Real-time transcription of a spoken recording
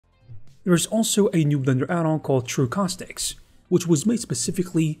There is also a new Blender add-on called True Caustics, which was made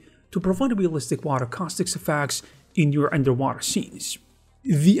specifically to provide realistic water caustics effects in your underwater scenes.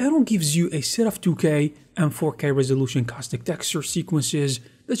 The add-on gives you a set of 2K and 4K resolution caustic texture sequences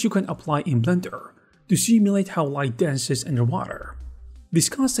that you can apply in Blender to simulate how light dances underwater. These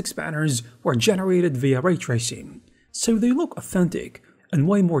caustics patterns were generated via ray tracing, so they look authentic and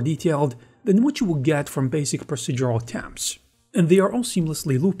way more detailed than what you would get from basic procedural attempts. And they are all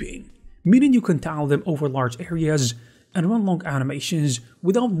seamlessly looping, meaning you can tile them over large areas and run long animations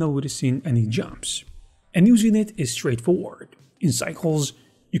without noticing any jumps. And using it is straightforward. In Cycles,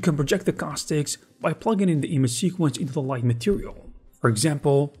 you can project the caustics by plugging in the image sequence into the light material, for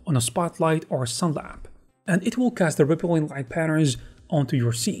example on a spotlight or a sun lamp, and it will cast the rippling light patterns onto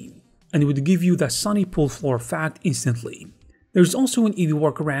your scene, and it would give you that sunny pool floor effect instantly. There's also an Eevee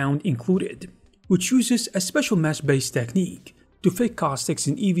workaround included, which uses a special mesh-based technique to fake caustics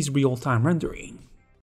in Eevee's real-time rendering.